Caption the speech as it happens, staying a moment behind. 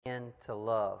To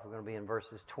love. We're going to be in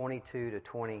verses 22 to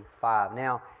 25.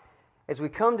 Now, as we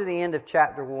come to the end of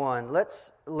chapter 1,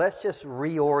 let's just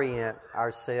reorient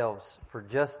ourselves for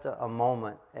just a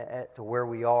moment to where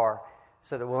we are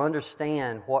so that we'll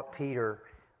understand what Peter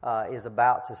is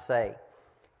about to say.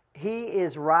 He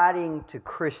is writing to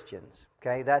Christians.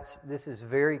 Okay, this is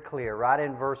very clear. Right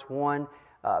in verse 1,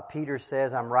 Peter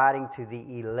says, I'm writing to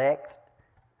the elect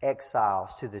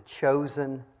exiles, to the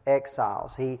chosen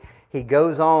exiles. He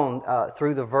goes on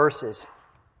through the verses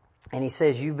and he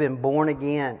says, you've been born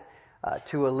again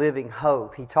to a living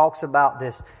hope. He talks about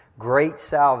this great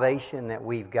salvation that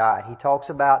we've got. He talks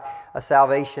about a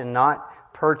salvation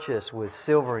not purchased with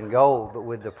silver and gold, but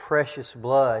with the precious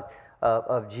blood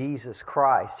of Jesus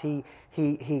Christ.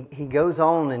 He goes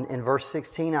on in verse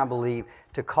 16, I believe,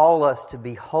 to call us to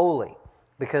be holy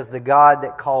because the God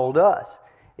that called us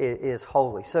is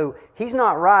holy. So he's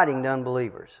not writing to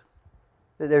unbelievers.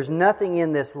 There's nothing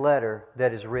in this letter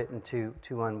that is written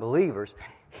to unbelievers.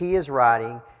 He is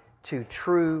writing to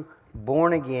true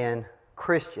born-again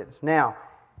Christians. Now,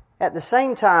 at the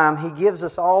same time, he gives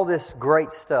us all this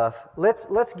great stuff.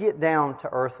 Let's get down to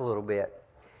earth a little bit.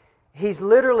 He's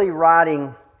literally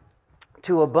writing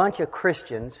to a bunch of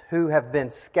Christians who have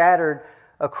been scattered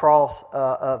across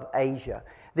of Asia.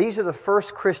 These are the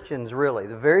first Christians, really,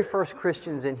 the very first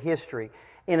Christians in history,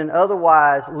 living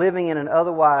in an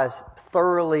otherwise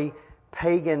thoroughly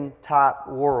pagan-type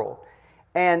world.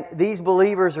 And these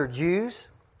believers are Jews,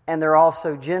 and they're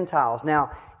also Gentiles.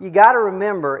 Now, you got to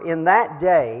remember, in that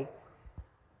day,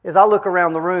 as I look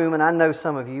around the room, and I know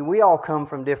some of you, we all come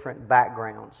from different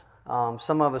backgrounds.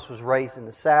 Some of us was raised in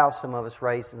the South, some of us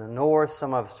raised in the North,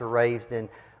 some of us are raised in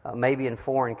maybe in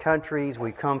foreign countries.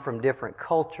 We come from different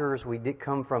cultures. We did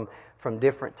come from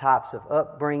different types of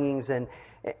upbringings. And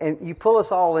you pull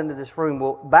us all into this room.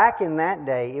 Well, back in that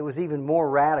day, it was even more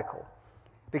radical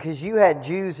because you had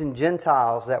Jews and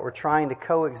Gentiles that were trying to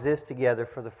coexist together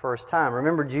for the first time.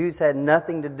 Remember, Jews had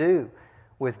nothing to do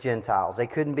with Gentiles. They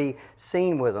couldn't be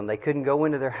seen with them. They couldn't go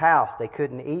into their house. They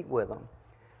couldn't eat with them.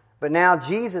 But now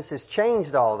Jesus has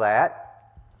changed all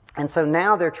that. And so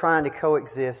now they're trying to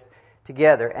coexist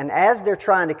together. And as they're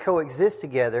trying to coexist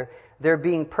together, they're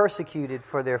being persecuted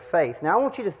for their faith. Now I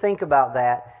want you to think about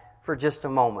that for just a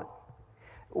moment.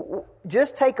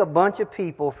 Just take a bunch of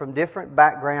people from different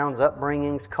backgrounds,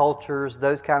 upbringings, cultures,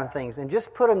 those kind of things, and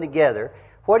just put them together.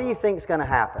 What do you think is going to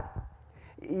happen?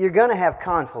 You're going to have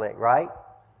conflict, right?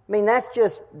 I mean,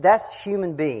 that's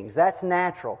human beings. That's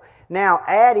natural. Now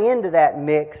add into that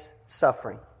mix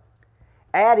suffering.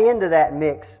 Add into that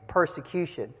mix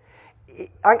persecution.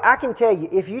 I can tell you,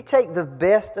 if you take the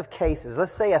best of cases,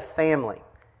 let's say a family,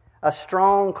 a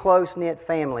strong, close-knit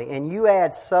family, and you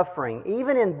add suffering,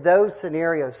 even in those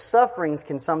scenarios, sufferings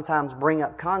can sometimes bring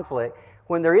up conflict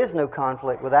when there is no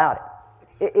conflict without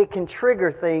it. It can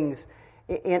trigger things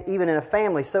even in a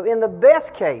family. So in the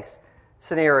best case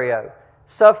scenario,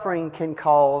 suffering can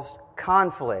cause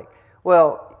conflict.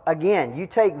 Well, again, you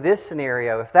take this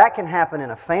scenario, if that can happen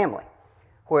in a family,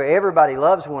 where everybody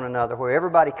loves one another, where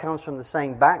everybody comes from the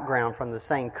same background, from the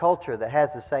same culture, that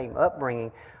has the same upbringing,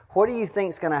 what do you think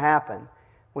is going to happen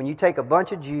when you take a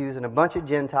bunch of Jews and a bunch of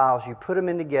Gentiles, you put them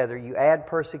in together, you add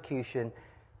persecution?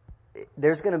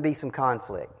 There's going to be some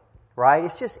conflict, right?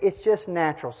 It's just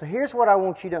natural. So here's what I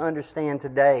want you to understand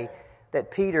today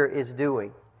that Peter is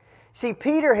doing. See,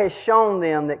 Peter has shown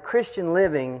them that Christian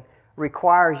living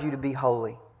requires you to be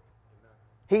holy.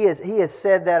 He has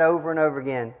said that over and over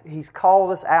again. He's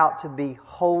called us out to be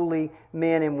holy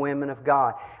men and women of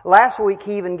God. Last week,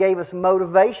 he even gave us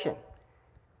motivation.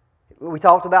 We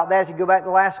talked about that if you go back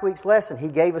to last week's lesson. He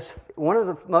gave us, one of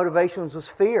the motivations was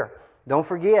fear. Don't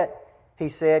forget, he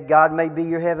said, God may be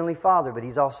your heavenly Father, but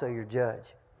He's also your judge.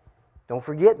 Don't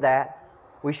forget that.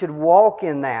 We should walk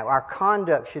in that. Our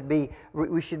conduct should be,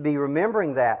 we should be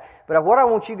remembering that. But what I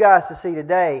want you guys to see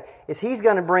today is He's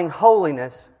going to bring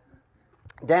holiness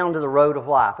down to the road of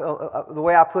life. The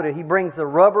way I put it, He brings the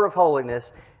rubber of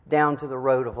holiness down to the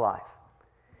road of life.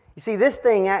 You see, this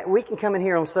thing, we can come in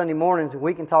here on Sunday mornings and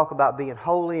we can talk about being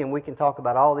holy and we can talk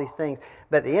about all these things.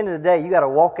 But at the end of the day, you got to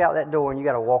walk out that door and you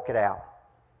got to walk it out.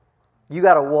 You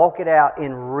got to walk it out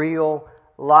in real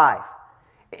life.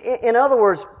 In other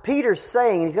words, Peter's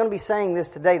saying, and he's going to be saying this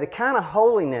today, the kind of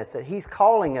holiness that he's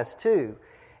calling us to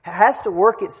has to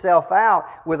work itself out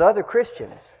with other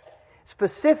Christians.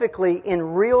 Specifically in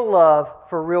real love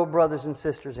for real brothers and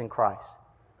sisters in Christ.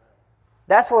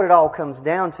 That's what it all comes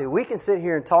down to. We can sit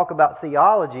here and talk about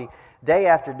theology day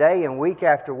after day and week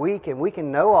after week, and we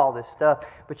can know all this stuff,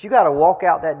 but you got to walk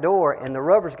out that door and the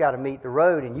rubber's got to meet the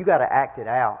road and you got to act it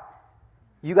out.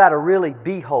 You got to really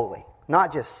be holy.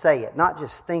 Not just say it, not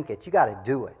just think it. You got to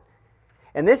do it.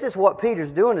 And this is what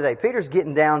Peter's doing today. Peter's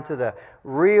getting down to the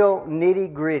real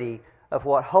nitty-gritty of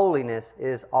what holiness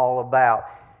is all about.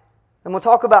 And we'll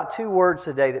talk about two words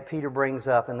today that Peter brings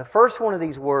up. And the first one of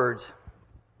these words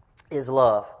is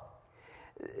love.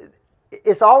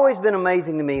 It's always been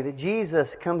amazing to me that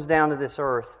Jesus comes down to this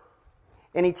earth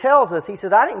and He tells us, He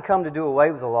says, I didn't come to do away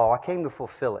with the law, I came to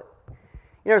fulfill it.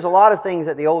 You know, there's a lot of things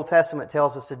that the Old Testament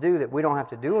tells us to do that we don't have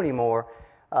to do anymore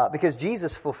because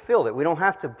Jesus fulfilled it. We don't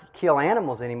have to kill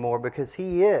animals anymore because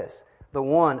He is the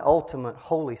one ultimate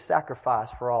holy sacrifice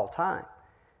for all time.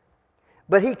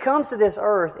 But He comes to this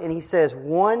earth and He says,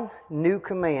 one new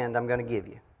command I'm going to give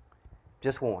you.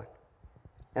 Just one.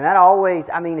 And that always,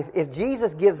 I mean, if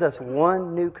Jesus gives us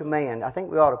one new command, I think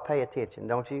we ought to pay attention,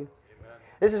 don't you? Amen.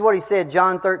 This is what He said,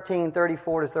 John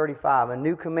 13:34-35. A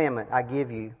new commandment I give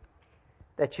you,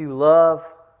 that you love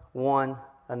one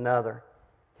another.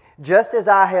 Just as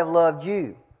I have loved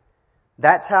you,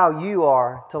 that's how you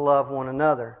are to love one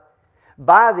another.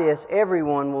 By this,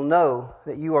 everyone will know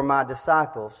that you are my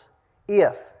disciples,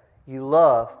 if you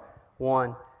love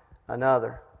one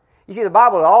another. You see, the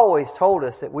Bible always told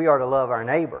us that we are to love our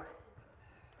neighbor.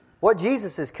 What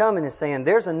Jesus is coming is saying,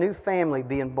 there's a new family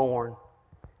being born.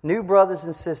 New brothers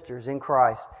and sisters in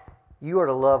Christ. You are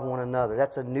to love one another.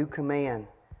 That's a new command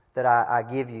that I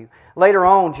give you. Later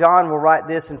on, John will write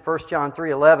this in 1 John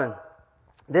 3:11.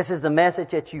 This is the message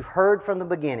that you've heard from the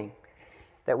beginning,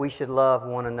 that we should love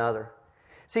one another.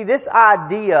 See, this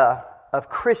idea of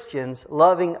Christians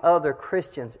loving other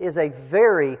Christians is a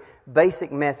very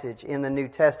basic message in the New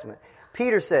Testament.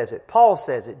 Peter says it, Paul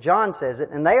says it, John says it,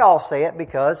 and they all say it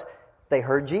because they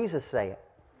heard Jesus say it.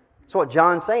 That's what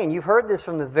John's saying. You've heard this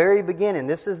from the very beginning.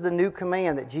 This is the new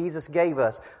command that Jesus gave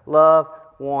us. Love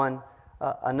one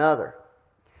another.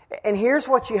 And here's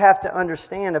what you have to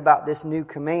understand about this new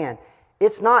command.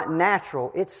 It's not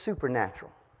natural, it's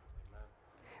supernatural.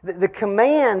 The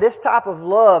command, this type of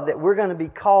love that we're going to be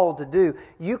called to do,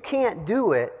 you can't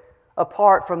do it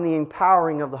apart from the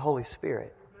empowering of the Holy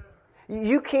Spirit.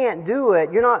 You can't do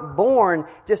it. You're not born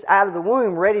just out of the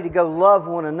womb ready to go love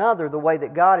one another the way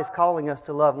that God is calling us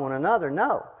to love one another.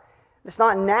 No. It's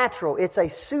not natural. It's a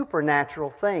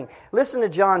supernatural thing. Listen to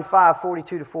John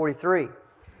 5:42-43.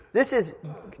 This is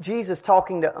Jesus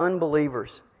talking to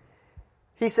unbelievers.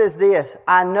 He says this,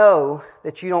 I know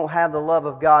that you don't have the love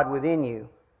of God within you.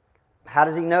 How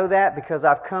does He know that? Because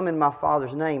I've come in my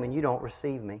Father's name and you don't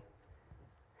receive me.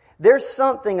 There's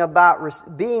something about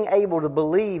being able to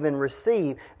believe and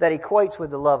receive that equates with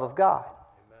the love of God.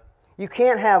 Amen. You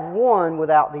can't have one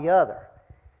without the other.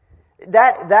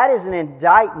 That is an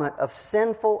indictment of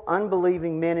sinful,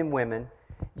 unbelieving men and women.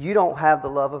 You don't have the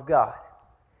love of God.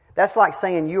 That's like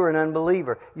saying you're an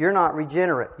unbeliever. You're not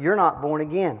regenerate. You're not born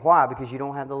again. Why? Because you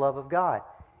don't have the love of God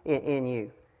in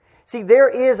you. See, there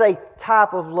is a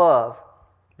type of love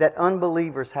that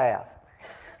unbelievers have.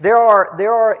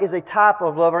 There is a type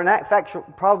of love, or in fact,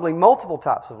 probably multiple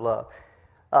types of love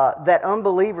that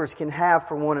unbelievers can have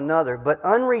for one another. But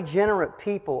unregenerate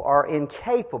people are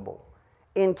incapable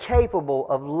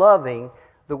of loving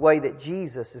the way that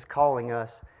Jesus is calling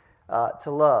us to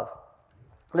love.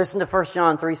 Listen to 1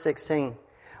 John 3:16.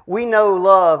 We know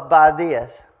love by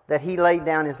this, that He laid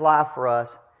down His life for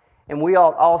us, and we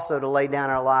ought also to lay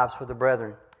down our lives for the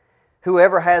brethren.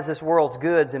 Whoever has this world's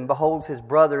goods and beholds his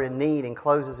brother in need and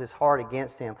closes his heart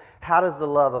against him, how does the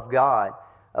love of God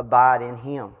abide in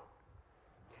him?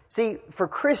 See, for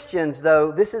Christians,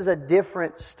 though, this is a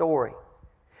different story.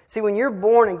 See, when you're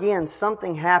born again,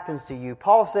 something happens to you.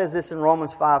 Paul says this in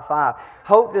Romans 5:5.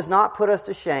 Hope does not put us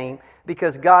to shame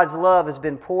because God's love has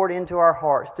been poured into our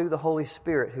hearts through the Holy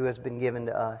Spirit who has been given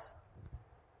to us.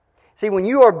 See, when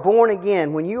you are born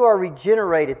again, when you are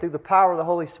regenerated through the power of the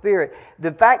Holy Spirit,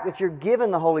 the fact that you're given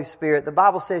the Holy Spirit, the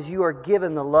Bible says you are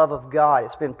given the love of God.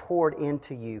 It's been poured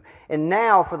into you. And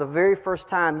now, for the very first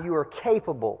time, you are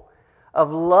capable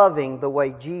of loving the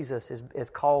way Jesus has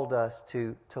called us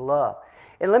to love.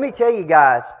 And let me tell you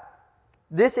guys,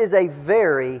 this is a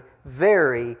very,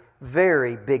 very,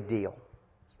 very big deal.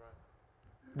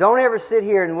 Don't ever sit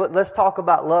here and let's talk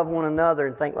about love one another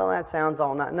and think, well, that sounds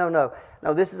all nice.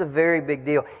 No, this is a very big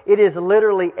deal. It is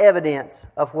literally evidence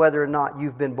of whether or not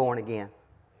you've been born again.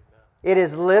 It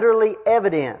is literally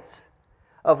evidence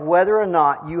of whether or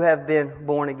not you have been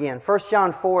born again. 1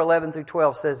 John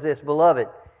 4:11-12 says this, Beloved,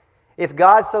 if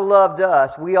God so loved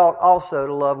us, we ought also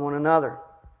to love one another.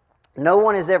 No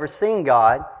one has ever seen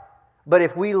God, but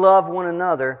if we love one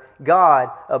another, God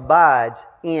abides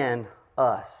in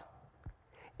us.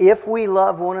 If we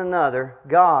love one another,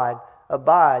 God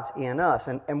abides in us.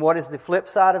 And what is the flip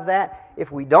side of that?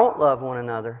 If we don't love one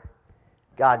another,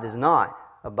 God does not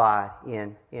abide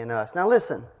in us. Now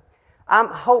listen, I'm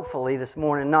hopefully this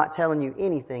morning not telling you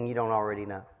anything you don't already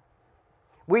know.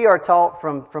 We are taught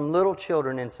from little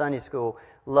children in Sunday school,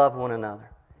 love one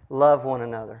another, love one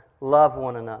another, love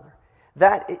one another.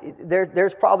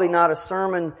 There's probably not a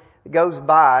sermon that goes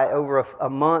by over a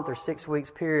month or 6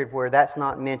 weeks period where that's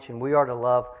not mentioned. We are to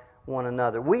love one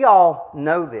another. We all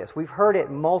know this. We've heard it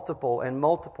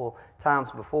multiple times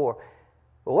before.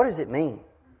 But what does it mean?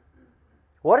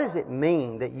 What does it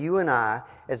mean that you and I,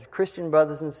 as Christian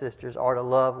brothers and sisters, are to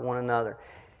love one another?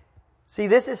 See,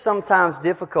 this is sometimes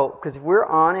difficult because if we're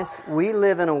honest, we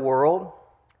live in a world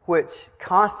which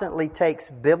constantly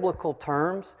takes biblical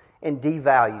terms and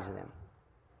devalues them.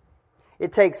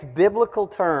 It takes biblical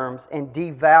terms and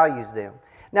devalues them.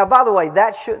 Now, by the way,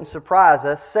 that shouldn't surprise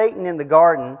us. Satan in the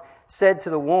garden said to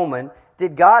the woman,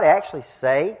 did God actually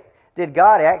say? Did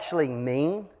God actually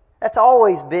mean? That's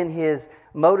always been his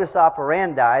modus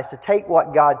operandi, is to take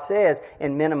what God says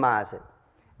and minimize it,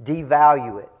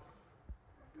 devalue it.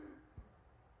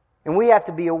 And we have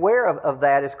to be aware of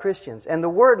that as Christians. And the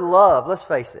word love, let's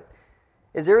face it,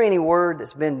 is there any word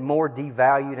that's been more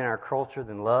devalued in our culture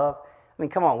than love? I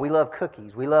mean, come on, we love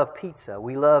cookies, we love pizza,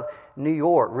 we love New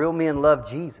York, real men love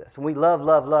Jesus, and we love.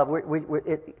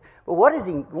 But what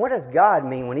does God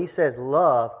mean when He says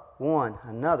love one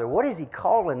another? What is He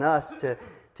calling us to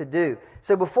do?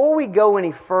 So before we go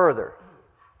any further,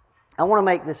 I want to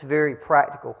make this very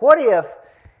practical. What if,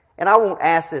 and I won't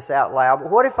ask this out loud, but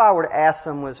what if I were to ask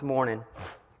someone this morning,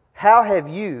 how have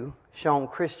you shown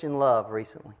Christian love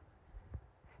recently?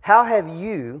 How have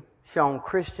you shown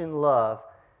Christian love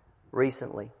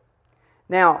recently?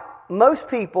 Now, most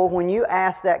people, when you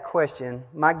ask that question,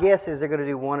 my guess is they're going to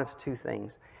do one of two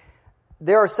things.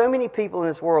 There are so many people in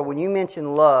this world, when you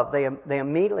mention love, they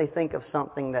immediately think of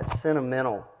something that's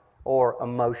sentimental or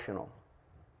emotional.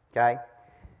 Okay?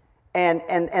 And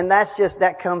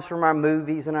that comes from our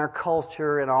movies and our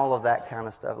culture and all of that kind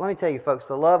of stuff. Let me tell you folks,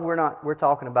 the love we're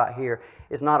talking about here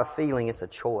is not a feeling, it's a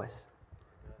choice.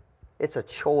 It's a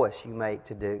choice you make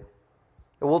to do.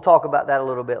 And we'll talk about that a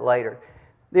little bit later.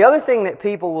 The other thing that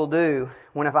people will do,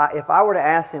 if I were to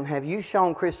ask them, have you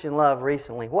shown Christian love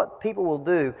recently? What people will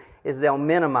do is they'll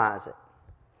minimize it.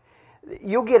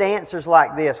 You'll get answers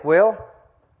like this, well,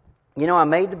 I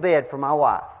made the bed for my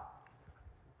wife.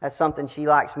 That's something she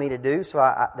likes me to do, so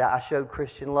I showed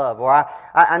Christian love. Or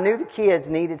I knew the kids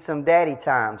needed some daddy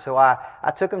time, so I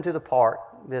took them to the park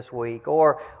this week.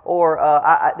 Or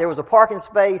there was a parking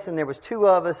space and there was two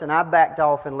of us and I backed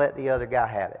off and let the other guy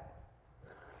have it.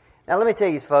 Now let me tell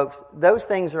you folks, those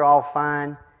things are all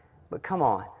fine, but come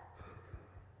on.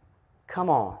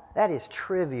 That is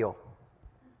trivial.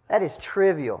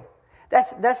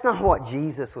 That's not what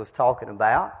Jesus was talking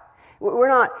about. We're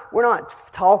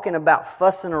not talking about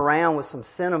fussing around with some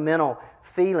sentimental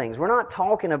feelings. We're not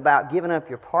talking about giving up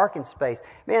your parking space.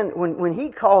 Man, when He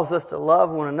calls us to love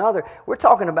one another, we're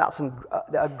talking about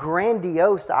a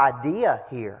grandiose idea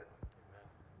here.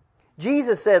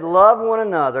 Jesus said, love one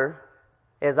another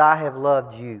as I have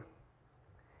loved you.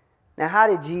 Now, how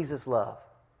did Jesus love?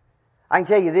 I can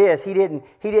tell you this, He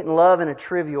didn't love in a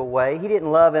trivial way. He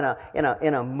didn't love in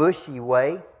a mushy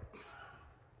way.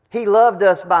 He loved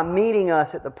us by meeting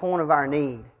us at the point of our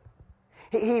need.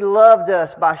 He loved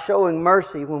us by showing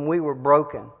mercy when we were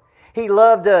broken. He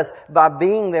loved us by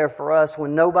being there for us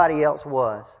when nobody else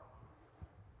was.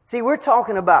 See, we're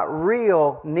talking about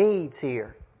real needs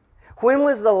here. When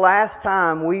was the last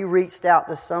time we reached out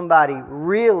to somebody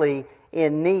really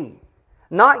in need?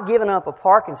 Not giving up a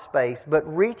parking space, but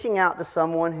reaching out to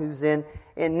someone who's in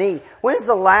need. When's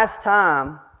the last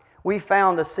time we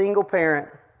found a single parent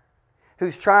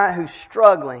who's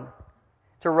struggling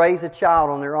to raise a child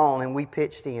on their own and we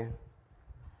pitched in?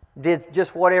 Did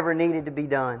just whatever needed to be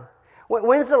done.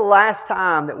 When's the last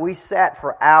time that we sat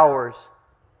for hours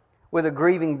with a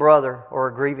grieving brother or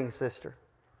a grieving sister?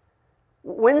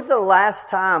 When's the last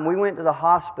time we went to the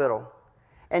hospital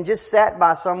and just sat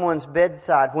by someone's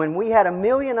bedside when we had a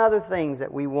million other things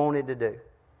that we wanted to do?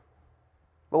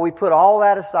 But we put all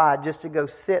that aside just to go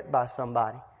sit by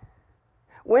somebody.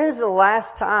 When is the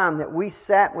last time that we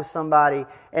sat with somebody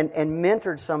and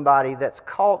mentored somebody that's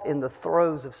caught in the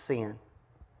throes of sin?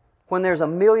 When there's a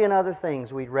million other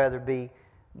things we'd rather be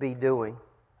doing.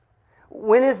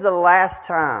 When is the last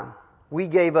time we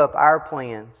gave up our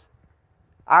plans,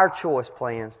 our choice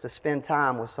plans, to spend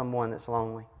time with someone that's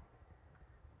lonely?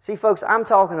 See, folks, I'm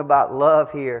talking about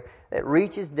love here that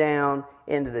reaches down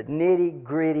into the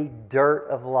nitty-gritty dirt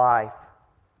of life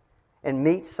and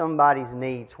meets somebody's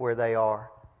needs where they are.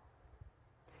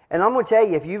 And I'm going to tell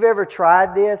you, if you've ever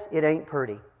tried this, it ain't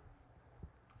pretty.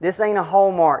 This ain't a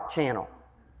Hallmark channel.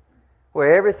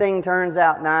 where everything turns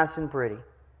out nice and pretty.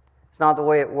 It's not the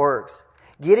way it works.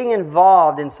 Getting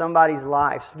involved in somebody's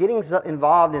life, getting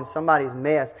involved in somebody's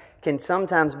mess can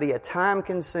sometimes be a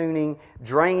time-consuming,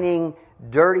 draining,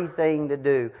 dirty thing to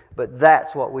do. But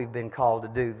that's what we've been called to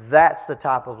do. That's the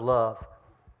type of love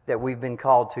that we've been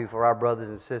called to for our brothers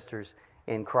and sisters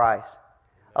in Christ.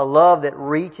 A love that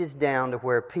reaches down to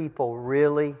where people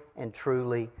really and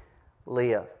truly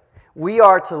live. We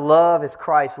are to love as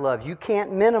Christ loves. You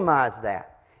can't minimize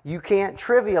that. You can't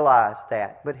trivialize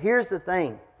that. But here's the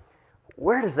thing.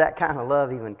 Where does that kind of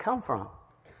love even come from?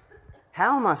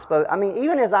 How am I supposed... I mean,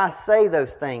 even as I say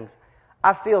those things,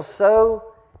 I feel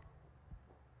so...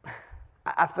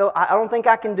 I don't think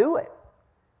I can do it.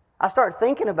 I start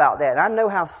thinking about that. And I know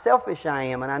how selfish I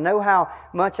am. And I know how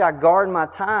much I guard my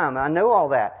time. And I know all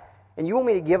that. And you want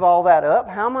me to give all that up?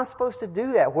 How am I supposed to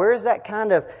do that? Where is that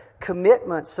kind of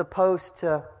commitment supposed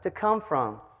to come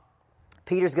from?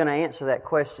 Peter's going to answer that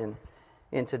question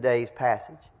in today's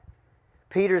passage.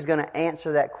 Peter's going to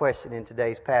answer that question in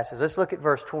today's passage. Let's look at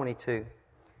verse 22.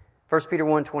 1 Peter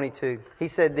 1:22. He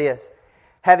said this,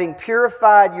 having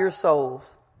purified your souls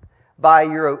by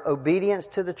your obedience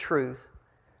to the truth,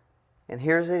 and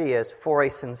here's it is, for a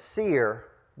sincere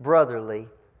brotherly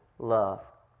love.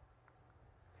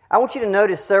 I want you to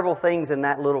notice several things in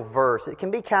that little verse. It can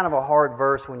be kind of a hard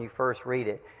verse when you first read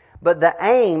it. But the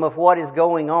aim of what is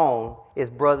going on is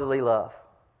brotherly love.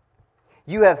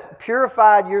 You have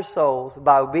purified your souls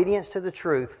by obedience to the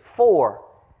truth for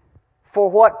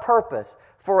what purpose?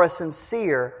 For a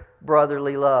sincere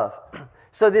brotherly love.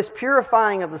 So this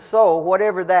purifying of the soul,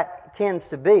 whatever that tends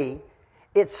to be,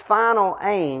 its final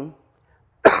aim,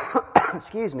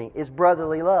 is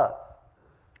brotherly love.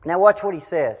 Now watch what he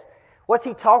says. What's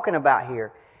he talking about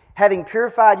here? Having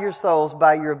purified your souls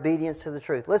by your obedience to the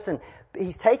truth. Listen,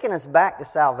 he's taken us back to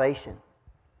salvation.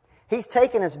 He's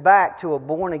taken us back to a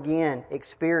born-again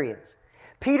experience.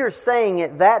 Peter's saying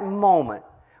at that moment,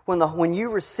 when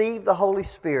you received the Holy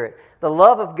Spirit, the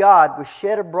love of God was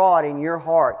shed abroad in your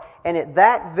heart. And at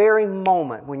that very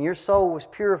moment, when your soul was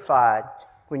purified,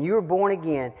 when you were born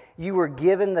again, you were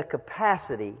given the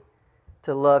capacity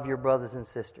to love your brothers and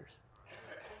sisters.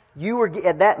 You were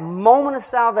at that moment of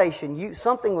salvation,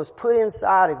 something was put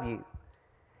inside of you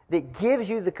that gives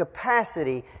you the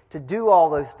capacity to do all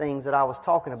those things that I was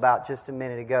talking about just a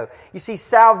minute ago. You see,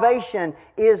 salvation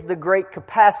is the great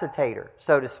capacitator,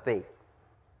 so to speak.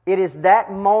 It is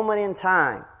that moment in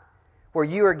time where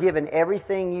you are given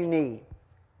everything you need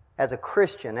as a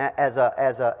Christian, as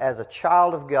a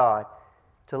child of God,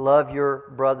 to love your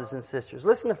brothers and sisters.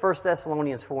 Listen to 1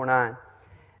 Thessalonians 4:9.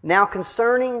 Now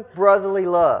concerning brotherly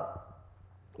love,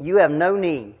 you have no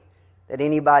need that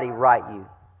anybody write you.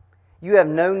 You have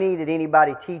no need that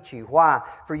anybody teach you. Why?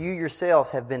 For you yourselves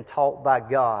have been taught by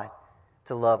God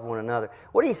to love one another.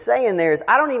 What he's saying there is,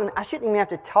 I shouldn't even have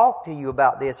to talk to you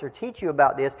about this or teach you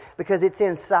about this because it's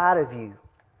inside of you.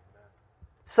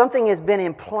 Something has been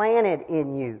implanted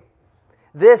in you.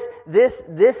 This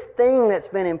thing that's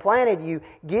been implanted in you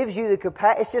gives you the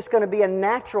capacity. It's just going to be a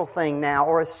natural thing now,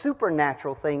 or a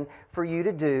supernatural thing for you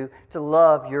to do to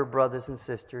love your brothers and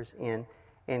sisters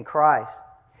in Christ.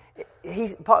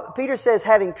 Peter says,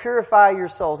 having purified your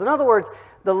souls. In other words,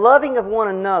 the loving of one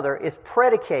another is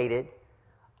predicated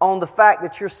on the fact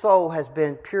that your soul has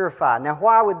been purified. Now,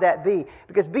 why would that be?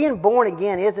 Because being born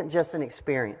again isn't just an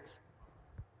experience.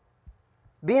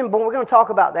 We're going to talk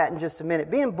about that in just a minute.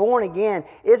 Being born again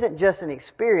isn't just an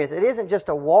experience. It isn't just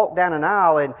a walk down an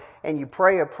aisle and you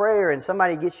pray a prayer and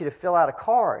somebody gets you to fill out a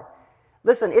card.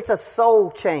 Listen, it's a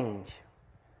soul change.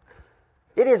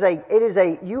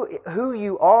 Who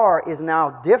you are is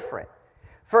now different.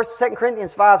 2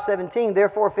 Corinthians 5:17,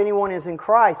 therefore if anyone is in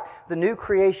Christ, the new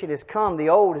creation has come, the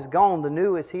old is gone, the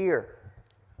new is here.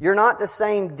 You're not the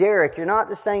same Derricke, you're not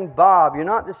the same Bob, you're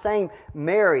not the same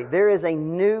Mary. There is a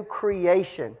new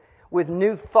creation with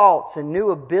new thoughts and new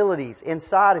abilities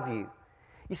inside of you.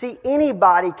 You see,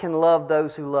 anybody can love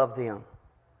those who love them.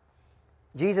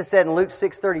 Jesus said in Luke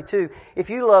 6:32, if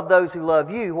you love those who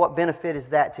love you, what benefit is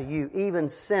that to you? Even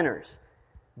sinners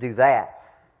do that.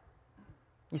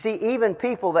 You see, even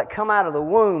people that come out of the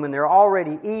womb and they're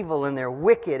already evil and they're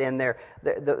wicked and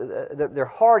their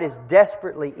heart is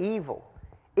desperately evil,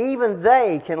 even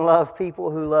they can love people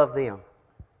who love them.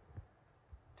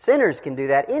 Sinners can do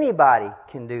that. Anybody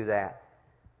can do that.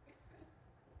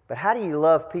 But how do you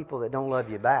love people that don't love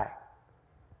you back?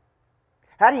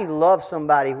 How do you love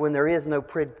somebody when there is no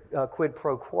quid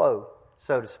pro quo,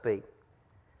 so to speak?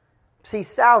 See,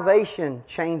 salvation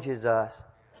changes us.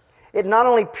 It not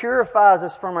only purifies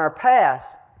us from our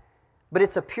past, But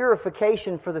it's a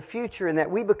purification for the future in that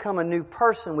we become a new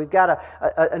person. We've got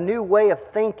a new way of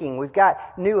thinking. We've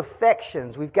got new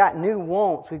affections. We've got new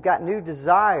wants. We've got new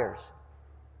desires.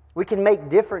 We can make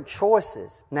different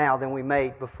choices now than we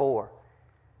made before.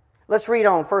 Let's read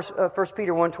on 1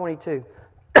 Peter 1:22.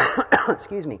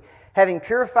 Excuse me. Having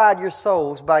purified your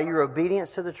souls by your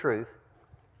obedience to the truth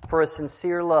for a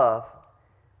sincere love,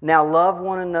 now love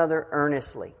one another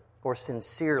earnestly or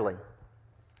sincerely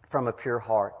from a pure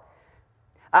heart.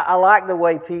 I like the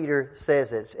way Peter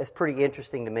says it. It's pretty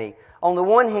interesting to me. On the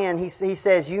one hand, he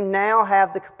says, you now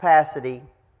have the capacity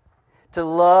to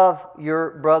love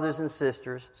your brothers and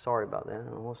sisters. Sorry about that. I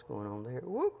don't know what's going on there.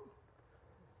 Whoop.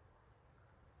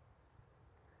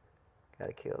 Got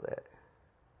to kill that.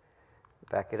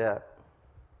 Back it up.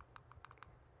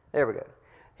 There we go.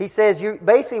 He says,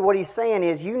 basically what he's saying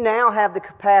is, you now have the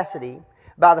capacity,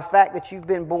 by the fact that you've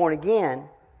been born again,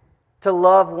 to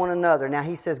love one another. Now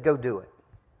he says, go do it.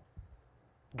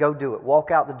 Go do it.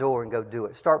 Walk out the door and go do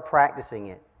it. Start practicing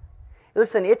it.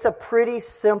 Listen, it's a pretty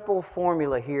simple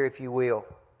formula here, if you will.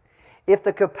 If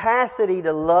the capacity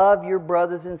to love your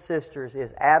brothers and sisters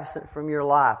is absent from your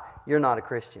life, you're not a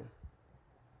Christian.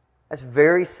 That's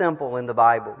very simple in the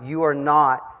Bible. You are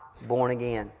not born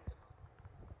again.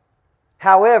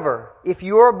 However, if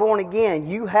you are born again,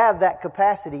 you have that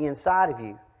capacity inside of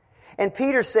you. And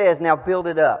Peter says, now build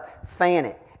it up, fan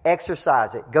it,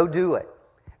 exercise it, go do it.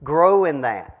 Grow in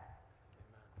that.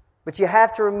 But you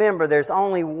have to remember there's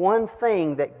only one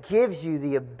thing that gives you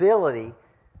the ability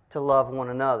to love one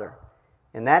another.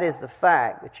 And that is the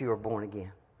fact that you are born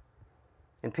again.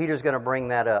 And Peter's going to bring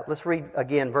that up. Let's read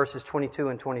again verses 22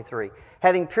 and 23.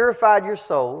 Having purified your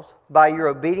souls by your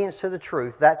obedience to the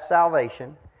truth, that's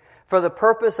salvation, for the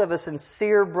purpose of a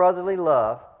sincere brotherly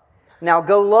love, now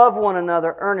go love one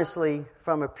another earnestly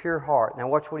from a pure heart. Now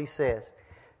watch what he says.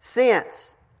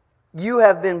 Since you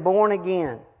have been born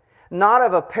again, not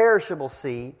of a perishable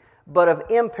seed, but of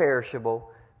imperishable,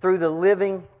 through the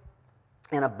living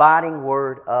and abiding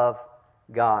Word of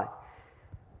God.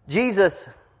 Jesus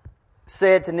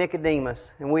said to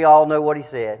Nicodemus, and we all know what he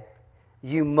said,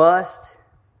 you must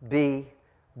be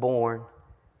born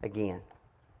again.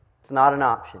 It's not an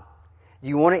option.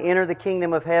 You want to enter the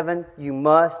kingdom of heaven, you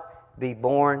must be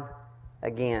born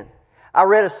again. I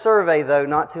read a survey, though,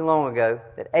 not too long ago,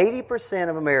 that 80%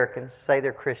 of Americans say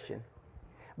they're Christian,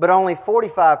 but only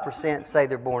 45% say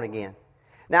they're born again.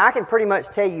 Now, I can pretty much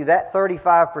tell you that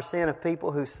 35% of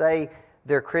people who say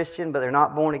they're Christian, but they're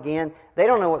not born again, they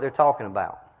don't know what they're talking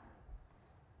about.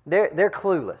 They're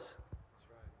clueless.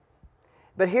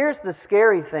 But here's the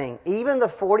scary thing. Even the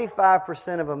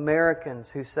 45% of Americans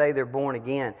who say they're born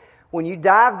again, when you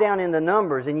dive down in the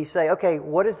numbers and you say, okay,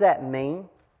 what does that mean?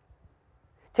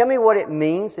 Tell me what it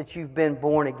means that you've been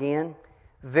born again.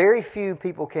 Very few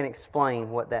people can explain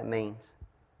what that means.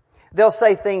 They'll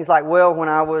say things like, well, when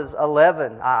I was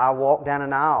 11, I walked down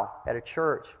an aisle at a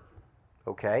church.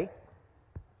 Okay.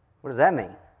 What does that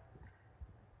mean?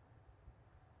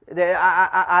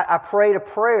 I prayed a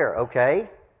prayer. Okay.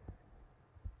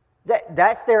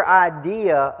 That's their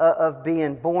idea of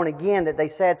being born again, that they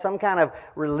had some kind of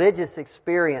religious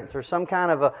experience or some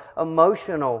kind of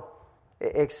emotional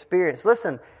experience.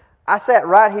 Listen, I sat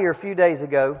right here a few days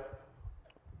ago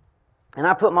and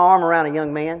I put my arm around a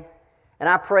young man and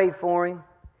I prayed for him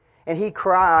and he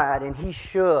cried and he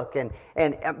shook and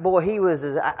boy, he was,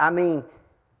 I mean,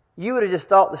 you would have just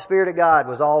thought the Spirit of God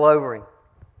was all over him.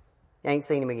 Ain't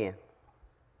seen him again.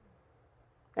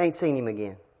 Ain't seen him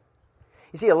again.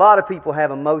 You see, a lot of people have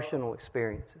emotional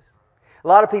experiences. A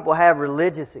lot of people have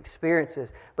religious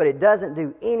experiences, but it doesn't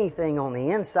do anything on the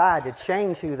inside to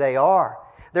change who they are.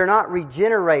 They're not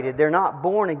regenerated. They're not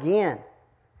born again.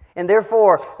 And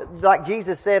therefore, like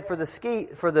Jesus said, for the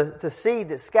seed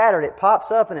that's scattered, it pops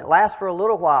up and it lasts for a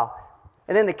little while.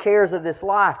 And then the cares of this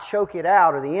life choke it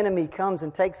out, or the enemy comes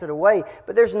and takes it away.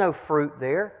 But there's no fruit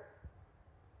there.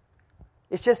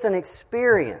 It's just an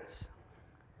experience.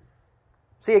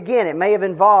 See, again, it may have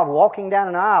involved walking down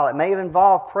an aisle. It may have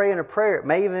involved praying a prayer. It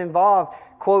may have involved,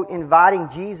 quote, inviting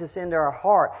Jesus into our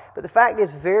heart. But the fact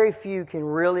is, very few can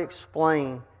really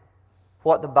explain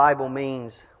what the Bible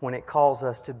means when it calls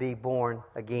us to be born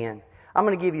again. I'm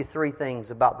going to give you 3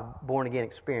 things about the born again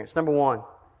experience. Number 1,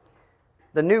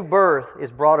 the new birth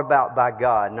is brought about by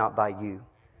God, not by you.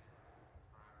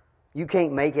 You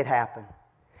can't make it happen.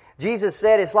 Jesus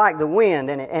said it's like the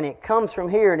wind, and it comes from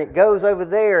here and it goes over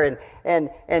there, and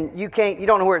you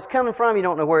don't know where it's coming from, you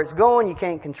don't know where it's going, you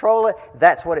can't control it.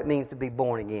 That's what it means to be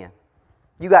born again.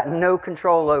 You got no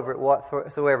control over it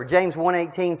whatsoever. James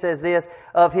 1:18 says this,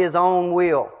 of His own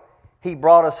will He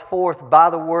brought us forth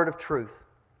by the word of truth,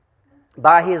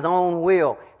 By His own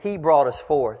will, He brought us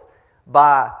forth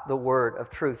by the word of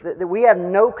truth. That we have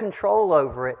no control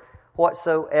over it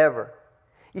whatsoever.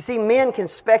 You see, men can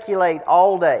speculate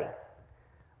all day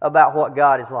about what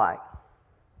God is like.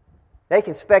 They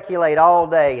can speculate all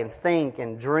day and think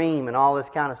and dream and all this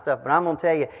kind of stuff. But I'm going to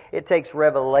tell you, it takes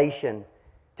revelation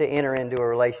to enter into a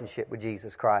relationship with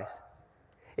Jesus Christ.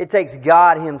 It takes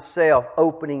God Himself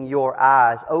opening your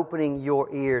eyes, opening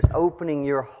your ears, opening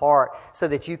your heart so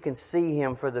that you can see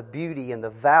Him for the beauty and the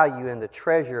value and the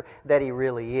treasure that He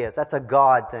really is. That's a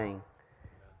God thing.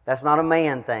 That's not a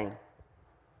man thing.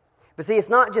 But see, it's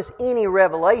not just any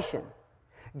revelation.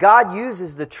 God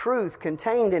uses the truth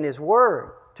contained in His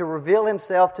Word to reveal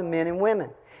Himself to men and women.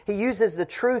 He uses the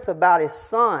truth about His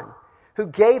Son, who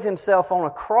gave Himself on a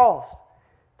cross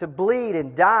to bleed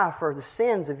and die for the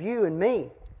sins of you and me.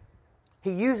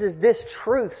 He uses this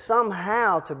truth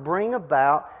somehow to bring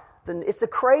about it's the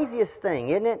craziest thing,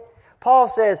 isn't it? Paul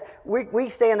says, we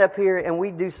stand up here and we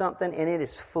do something and it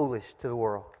is foolish to the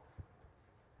world.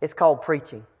 It's called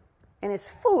preaching. And it's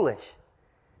foolish.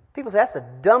 People say, that's the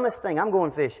dumbest thing. I'm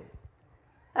going fishing.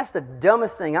 That's the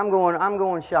dumbest thing. I'm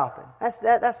going shopping. That's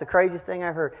the craziest thing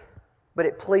I've heard. But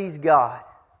it pleased God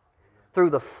through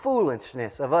the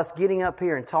foolishness of us getting up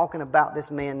here and talking about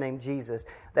this man named Jesus,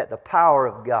 that the power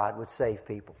of God would save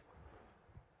people.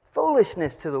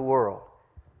 Foolishness to the world.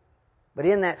 But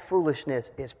in that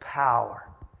foolishness is power.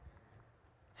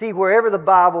 See, wherever the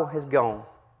Bible has gone,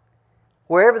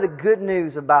 wherever the good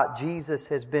news about Jesus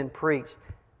has been preached,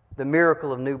 the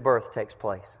miracle of new birth takes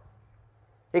place.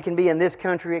 It can be in this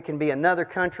country, it can be another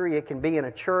country, it can be in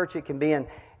a church, it can be in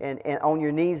on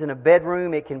your knees in a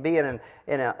bedroom, it can be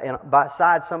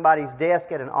beside somebody's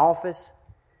desk at an office.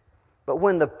 But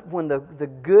when the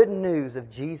good news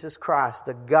of Jesus Christ,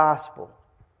 the gospel,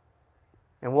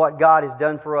 and what God has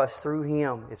done for us through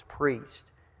Him is preached,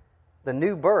 the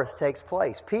new birth takes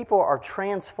place. People are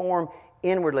transformed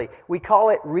inwardly. We call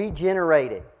it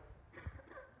regenerated.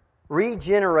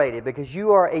 Regenerated, because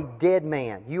you are a dead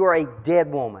man. You are a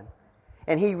dead woman.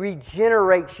 And He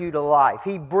regenerates you to life.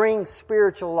 He brings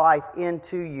spiritual life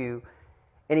into you.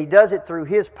 And He does it through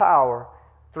His power,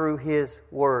 through His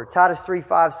Word. Titus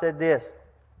 3:5 said this,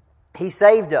 He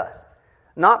saved us,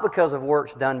 not because of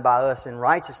works done by us in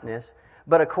righteousness,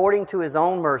 but according to His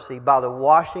own mercy, by the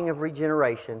washing of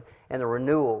regeneration and the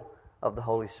renewal of the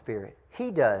Holy Spirit.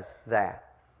 He does that.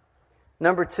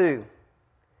 Number two,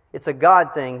 it's a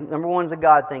God thing. Number one is a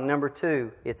God thing. Number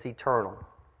two, it's eternal.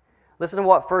 Listen to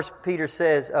what Peter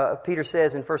says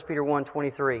in 1 Peter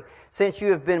 1:23. Since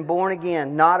you have been born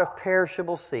again, not of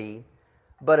perishable seed,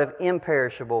 but of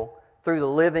imperishable, through the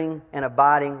living and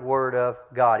abiding Word of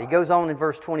God. He goes on in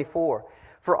verse 24.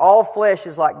 For all flesh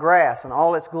is like grass, and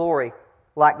all its glory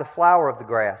like the flower of the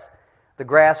grass. The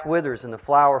grass withers and the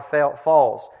flower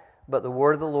falls, but the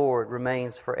word of the Lord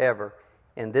remains forever.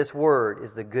 And this word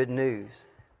is the good news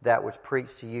that was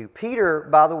preached to you. Peter,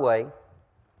 by the way,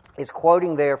 is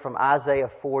quoting there from Isaiah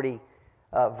 40,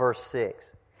 verse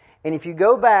 6. And if you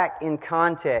go back in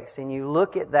context and you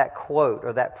look at that quote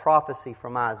or that prophecy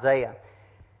from Isaiah,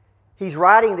 he's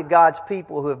writing to God's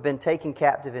people who have been taken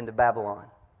captive into Babylon.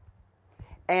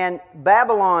 And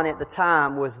Babylon at the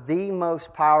time was the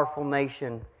most powerful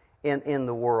nation in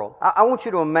the world. I want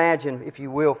you to imagine, if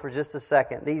you will, for just a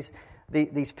second,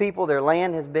 these people, their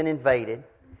land has been invaded,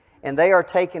 and they are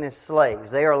taken as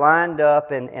slaves. They are lined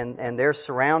up, and they're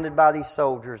surrounded by these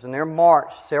soldiers, and they're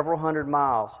marched several hundred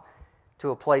miles to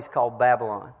a place called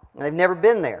Babylon. And they've never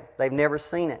been there. They've never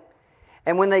seen it.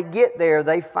 And when they get there,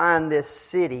 they find this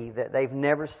city that they've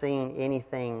never seen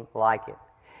anything like it.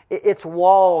 Its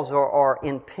walls are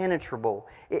impenetrable.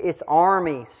 Its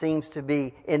army seems to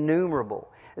be innumerable.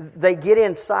 They get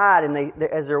inside, and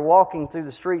as they're walking through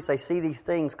the streets, they see these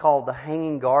things called the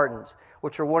Hanging Gardens,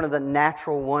 which are one of the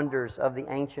natural wonders of the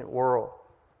ancient world.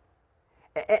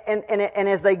 And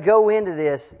as they go into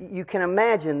this, you can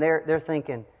imagine they're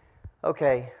thinking,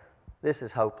 okay, this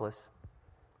is hopeless.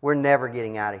 We're never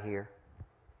getting out of here.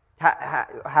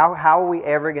 How are we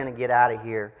ever going to get out of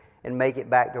here and make it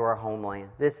back to our homeland?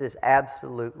 This is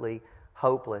absolutely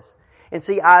hopeless. And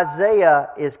see, Isaiah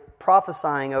is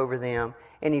prophesying over them,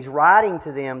 and he's writing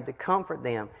to them to comfort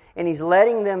them. And he's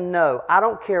letting them know, I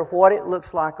don't care what it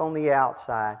looks like on the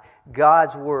outside,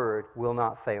 God's Word will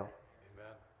not fail.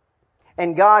 Amen.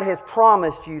 And God has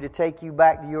promised you to take you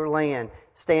back to your land.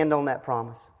 Stand on that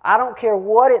promise. I don't care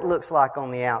what it looks like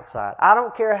on the outside. I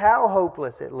don't care how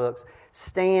hopeless it looks.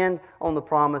 Stand on the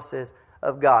promises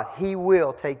of God. He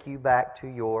will take you back to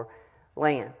your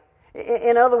land.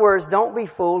 In other words, don't be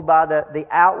fooled by the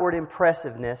outward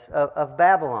impressiveness of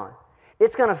Babylon.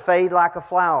 It's going to fade like a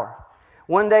flower.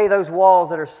 One day those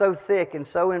walls that are so thick and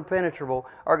so impenetrable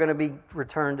are going to be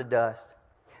returned to dust.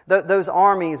 Those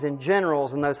armies and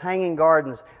generals and those hanging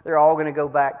gardens, they're all going to go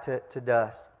back to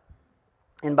dust.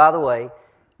 And by the way,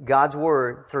 God's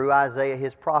Word, through Isaiah,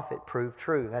 His prophet, proved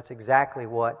true. That's exactly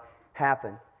what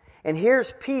happened. And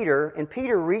here's Peter, and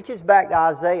Peter reaches back to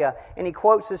Isaiah, and he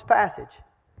quotes this passage.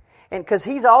 And because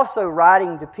he's also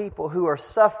writing to people who are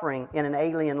suffering in an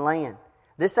alien land.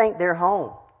 This ain't their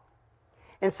home.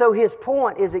 And so his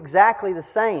point is exactly the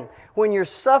same. When you're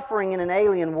suffering in an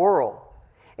alien world,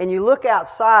 and you look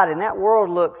outside and that world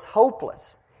looks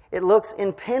hopeless, it looks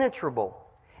impenetrable,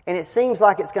 and it seems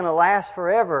like it's going to last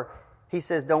forever, he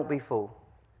says, don't be fooled.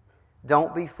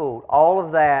 Don't be fooled. All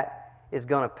of that is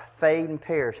going to fade and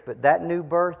perish, but that new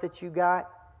birth that you got,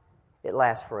 it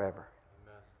lasts forever.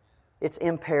 Amen. It's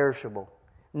imperishable.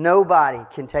 Nobody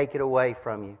can take it away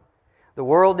from you. The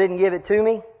world didn't give it to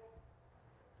me,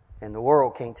 and the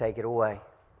world can't take it away.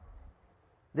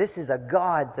 This is a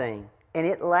God thing, and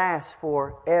it lasts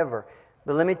forever.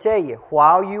 But let me tell you,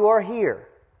 while you are here,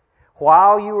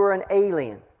 while you are an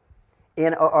alien,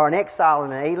 or an exile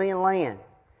in an alien land,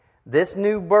 this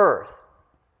new birth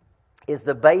is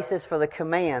the basis for the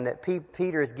command that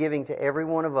Peter is giving to every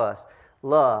one of us.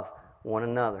 Love one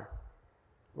another.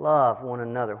 Love one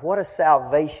another. What a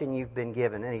salvation you've been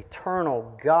given. An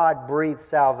eternal, God-breathed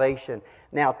salvation.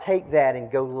 Now take that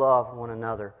and go love one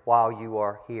another while you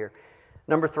are here.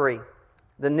 Number 3,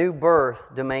 the new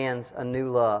birth demands a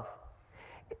new love.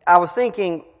 I was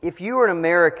thinking, if you were an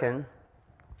American,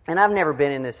 and I've never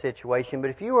been in this situation, but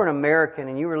if you were an American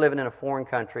and you were living in a foreign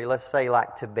country, let's say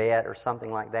like Tibet or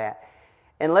something like that,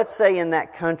 and let's say in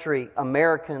that country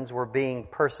Americans were being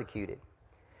persecuted,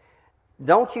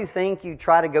 don't you think you'd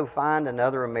try to go find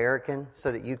another American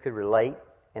so that you could relate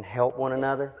and help one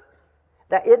another?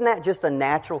 Isn't that just a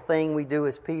natural thing we do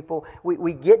as people?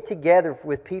 We get together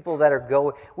with people that are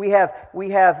going. We have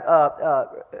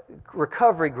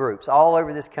recovery groups all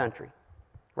over this country,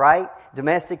 right?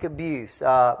 Domestic abuse,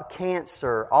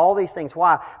 cancer, all these things.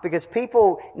 Why? Because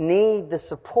people need the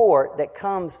support that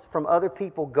comes from other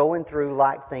people going through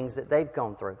like things that they've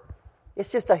gone through. It's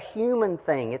just a human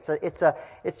thing.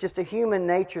 It's just a human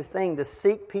nature thing to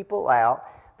seek people out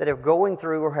that are going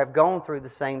through or have gone through the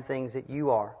same things that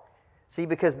you are. See,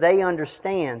 because they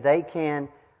understand, they can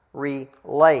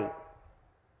relate.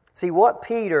 See, what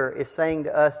Peter is saying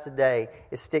to us today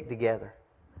is stick together.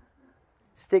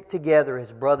 Stick together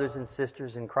as brothers and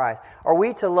sisters in Christ. Are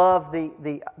we to love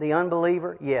the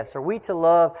unbeliever? Yes. Are we to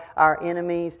love our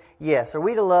enemies? Yes. Are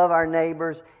we to love our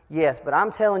neighbors? Yes. But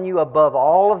I'm telling you, above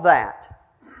all of that,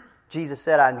 Jesus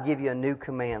said, I give you a new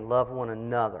command. Love one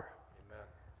another. Amen.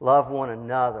 Love one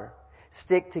another.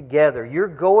 Stick together. You're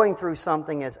going through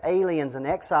something as aliens and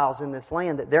exiles in this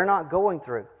land that they're not going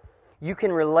through. You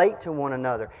can relate to one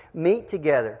another. Meet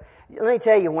together. Let me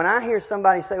tell you, when I hear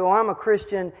somebody say, well, I'm a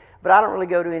Christian, but I don't really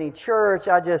go to any church.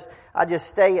 I just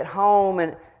stay at home.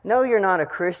 And no, you're not a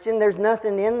Christian. There's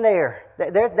nothing in there.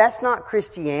 That's not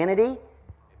Christianity.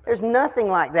 There's nothing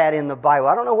like that in the Bible.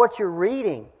 I don't know what you're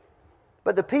reading.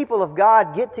 But the people of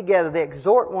God get together. They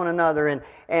exhort one another and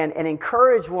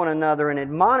encourage one another and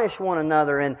admonish one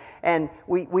another. And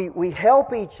we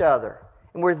help each other.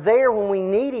 And we're there when we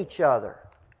need each other.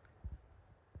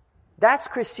 That's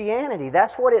Christianity.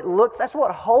 That's what it looks. That's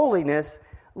what holiness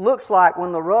looks like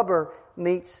when the rubber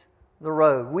meets the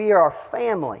road. We are a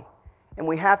family, and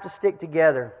we have to stick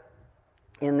together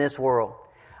in this world.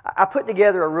 I put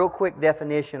together a real quick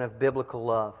definition of biblical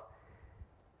love.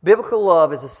 Biblical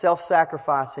love is a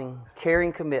self-sacrificing,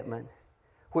 caring commitment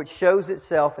which shows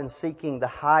itself in seeking the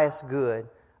highest good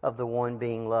of the one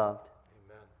being loved.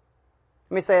 Amen.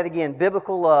 Let me say it again.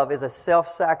 Biblical love is a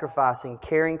self-sacrificing,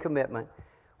 caring commitment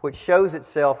which shows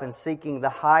itself in seeking the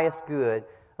highest good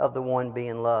of the one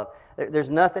being loved.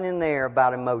 There's nothing in there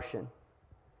about emotion.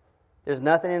 There's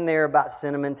nothing in there about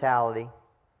sentimentality.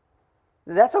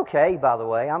 That's okay, by the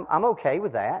way. I'm okay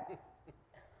with that.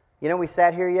 You know, we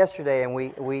sat here yesterday and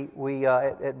we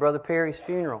at Brother Perry's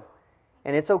funeral,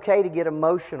 and it's okay to get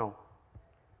emotional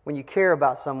when you care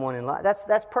about someone in life.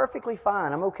 That's perfectly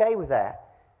fine. I'm okay with that.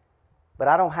 But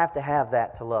I don't have to have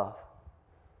that to love.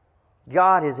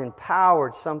 God has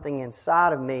empowered something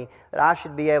inside of me that I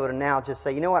should be able to now just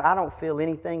say, you know what, I don't feel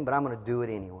anything, but I'm going to do it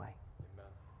anyway. Amen.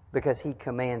 Because He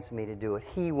commands me to do it.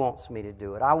 He wants me to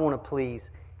do it. I want to please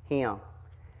Him.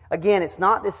 Again, it's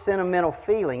not this sentimental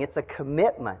feeling. It's a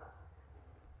commitment.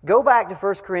 Go back to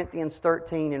 1 Corinthians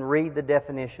 13 and read the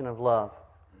definition of love.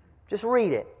 Just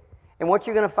read it. And what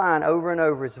you're going to find over and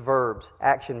over is verbs,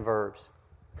 action verbs.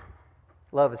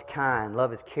 Love is kind.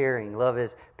 Love is caring. Love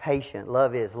is patient.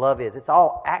 Love is. It's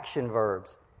all action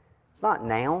verbs. It's not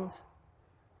nouns.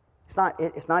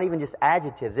 It's not even just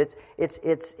adjectives. It's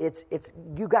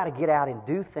you got to get out and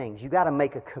do things. You got to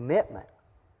make a commitment.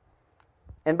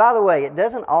 And by the way, it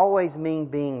doesn't always mean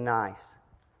being nice.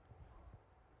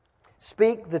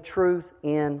 Speak the truth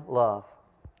in love.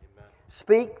 Amen.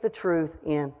 Speak the truth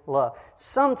in love.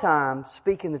 Sometimes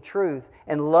speaking the truth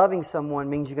and loving someone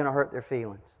means you're going to hurt their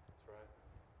feelings. That's right.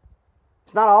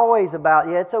 It's not always about,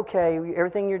 it's okay,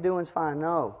 everything you're doing is fine.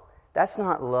 No, that's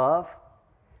not love.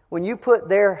 When you put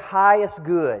their highest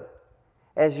good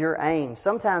as your aim,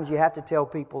 sometimes you have to tell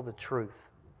people the truth.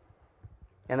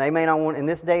 And they may not want, in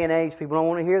this day and age, people don't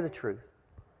want to hear the truth.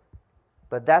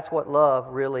 But that's what love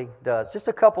really does. Just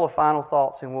a couple of final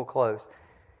thoughts and we'll close.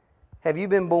 Have you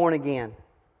been born again?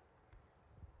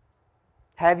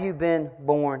 Have you been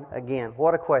born again?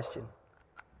 What a question.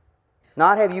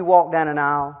 Not have you walked down an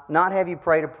aisle, not have you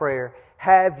prayed a prayer.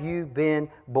 Have you been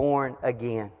born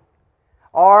again?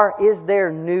 Or is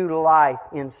there new life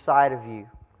inside of you?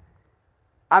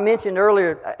 I mentioned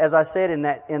earlier, as I said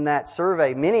in that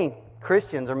survey, many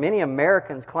Christians or many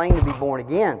Americans claim to be born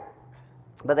again,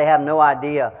 but they have no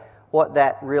idea what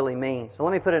that really means. So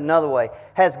let me put it another way.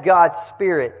 Has God's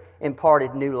Spirit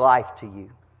imparted new life to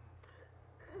you?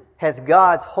 Has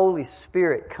God's Holy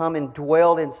Spirit come and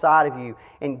dwelled inside of you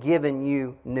and given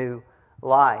you new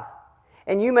life?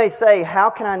 And you may say,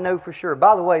 how can I know for sure?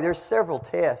 By the way, there's several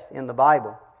tests in the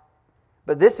Bible.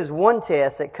 But this is one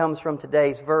test that comes from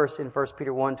today's verse in 1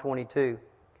 Peter 1:22.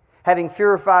 Having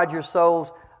purified your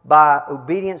souls by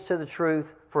obedience to the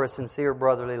truth for a sincere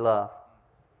brotherly love.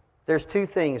 There's two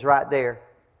things right there.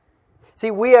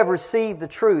 See, we have received the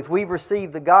truth. We've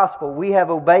received the gospel. We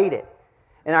have obeyed it.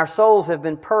 And our souls have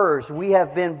been purged. We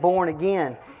have been born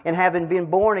again. And having been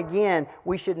born again,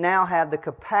 we should now have the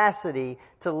capacity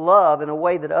to love in a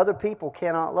way that other people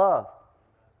cannot love.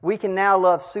 We can now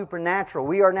love supernatural.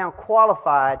 We are now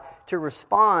qualified to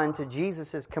respond to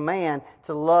Jesus' command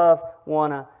to love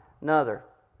one another.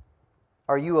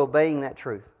 Are you obeying that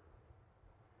truth?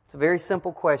 It's a very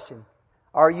simple question.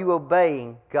 Are you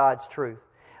obeying God's truth?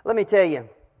 Let me tell you,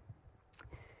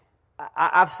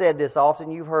 I've said this often,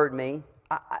 you've heard me.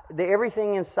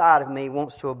 Everything inside of me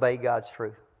wants to obey God's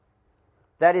truth.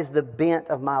 That is the bent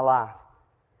of my life.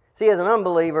 See, as an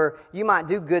unbeliever, you might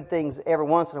do good things every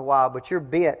once in a while, but your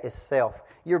bent is self.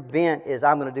 Your bent is,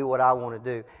 I'm going to do what I want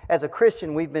to do. As a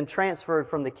Christian, we've been transferred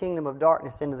from the kingdom of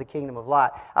darkness into the kingdom of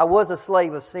light. I was a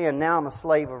slave of sin. Now I'm a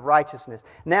slave of righteousness.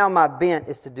 Now my bent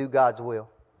is to do God's will.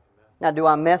 Now, do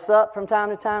I mess up from time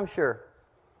to time? Sure.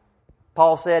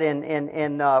 Paul said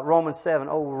in Romans 7,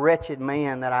 oh, wretched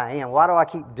man that I am. Why do I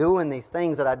keep doing these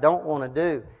things that I don't want to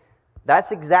do?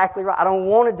 That's exactly right. I don't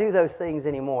want to do those things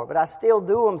anymore, but I still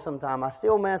do them sometimes. I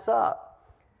still mess up.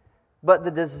 But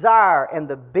the desire and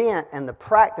the bent and the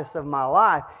practice of my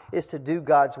life is to do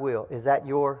God's will. Is that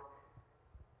your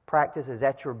practice? Is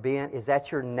that your bent? Is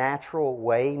that your natural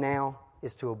way now?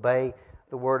 Is to obey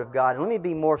the Word of God? And let me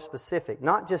be more specific.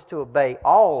 Not just to obey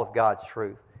all of God's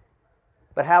truth,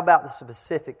 but how about the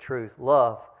specific truth?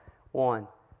 Love one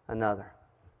another.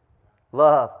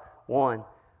 Love one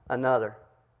another.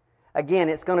 Again,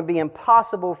 it's going to be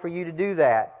impossible for you to do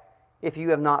that if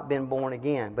you have not been born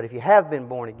again. But if you have been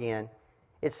born again,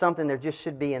 it's something that just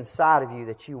should be inside of you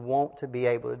that you want to be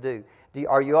able to do.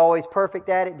 Are you always perfect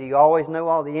at it? Do you always know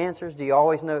all the answers? Do you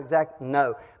always know exactly?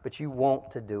 No, but you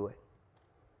want to do it.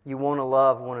 You want to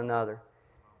love one another.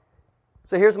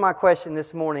 So here's my question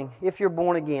this morning. If you're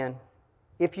born again,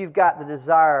 if you've got the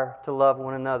desire to love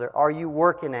one another, are you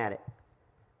working at it?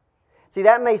 See,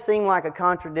 that may seem like a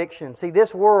contradiction. See,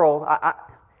 this world, I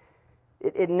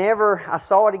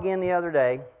saw it again the other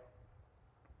day.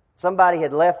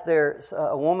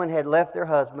 A woman had left their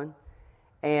husband,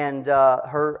 and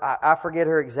I forget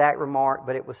her exact remark,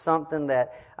 but it was something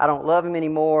that, I don't love him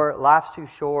anymore, life's too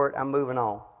short, I'm moving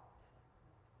on.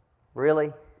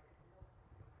 Really?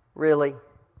 Really?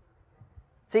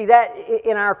 See, that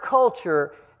in our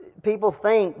culture, people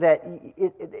think that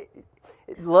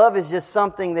love is just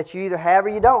something that you either have or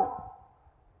you don't.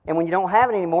 And when you don't have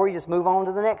it anymore, you just move on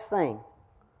to the next thing.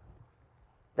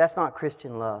 That's not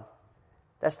Christian love.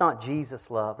 That's not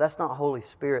Jesus love. That's not Holy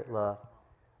Spirit love.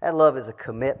 That love is a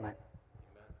commitment.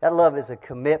 That love is a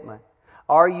commitment.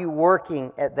 Are you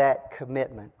working at that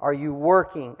commitment? Are you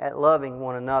working at loving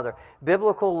one another?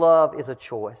 Biblical love is a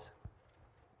choice.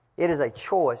 It is a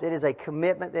choice. It is a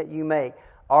commitment that you make.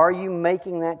 Are you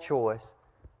making that choice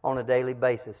on a daily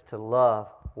basis to love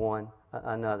one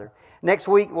another? Next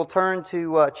week we'll turn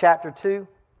to chapter 2.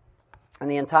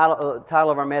 And the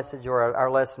title of our message or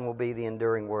our lesson will be The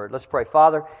Enduring Word. Let's pray.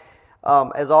 Father,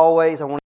 as always, I want